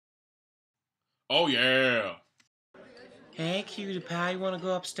Oh, yeah. Hey, cutie pie, you want to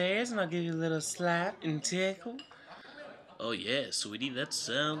go upstairs and I'll give you a little slap and tickle? Oh, yeah, sweetie, that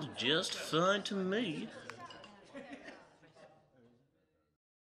sounds just fine to me.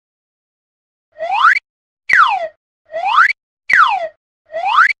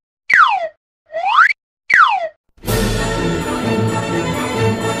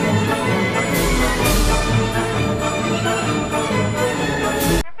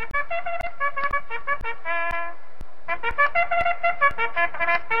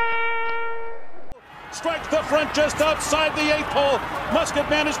 Strikes the front just outside the 8th hole. Musket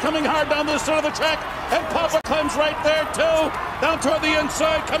Man is coming hard down the center of the track, and Papa Clem's right there too. Down toward the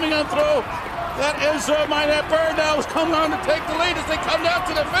inside, coming on through. That is Minette Bird now is coming on to take the lead as they come down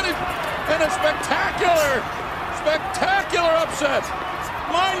to the finish. And a spectacular upset.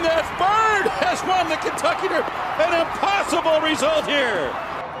 Minette Bird has won the Kentucky Derby. An impossible result here.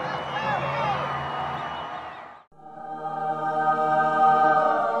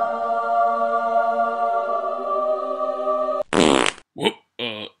 Whoop,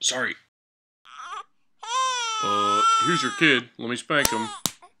 sorry. Here's your kid. Let me spank him.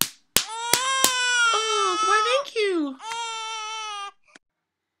 Oh, why, thank you.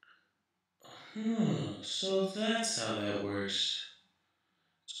 So that's how that works.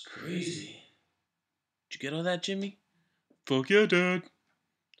 It's crazy. Did you get all that, Jimmy? Fuck yeah, Dad.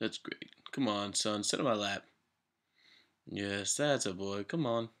 That's great. Come on, son, sit on my lap. Yes, that's a boy. Come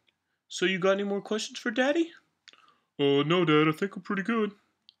on. So you got any more questions for Daddy? No, Dad, I think I'm pretty good.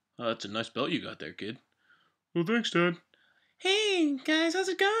 Oh, that's a nice belt you got there, kid. Well, thanks, Dad. Hey, guys, how's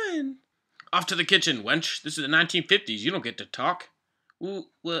it going? Off to the kitchen, wench. This is the 1950s. You don't get to talk. What?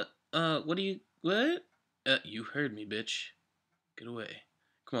 What? You heard me, bitch. Get away.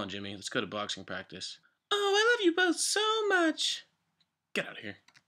 Come on, Jimmy. Let's go to boxing practice. Oh, I love you both so much. Get out of here.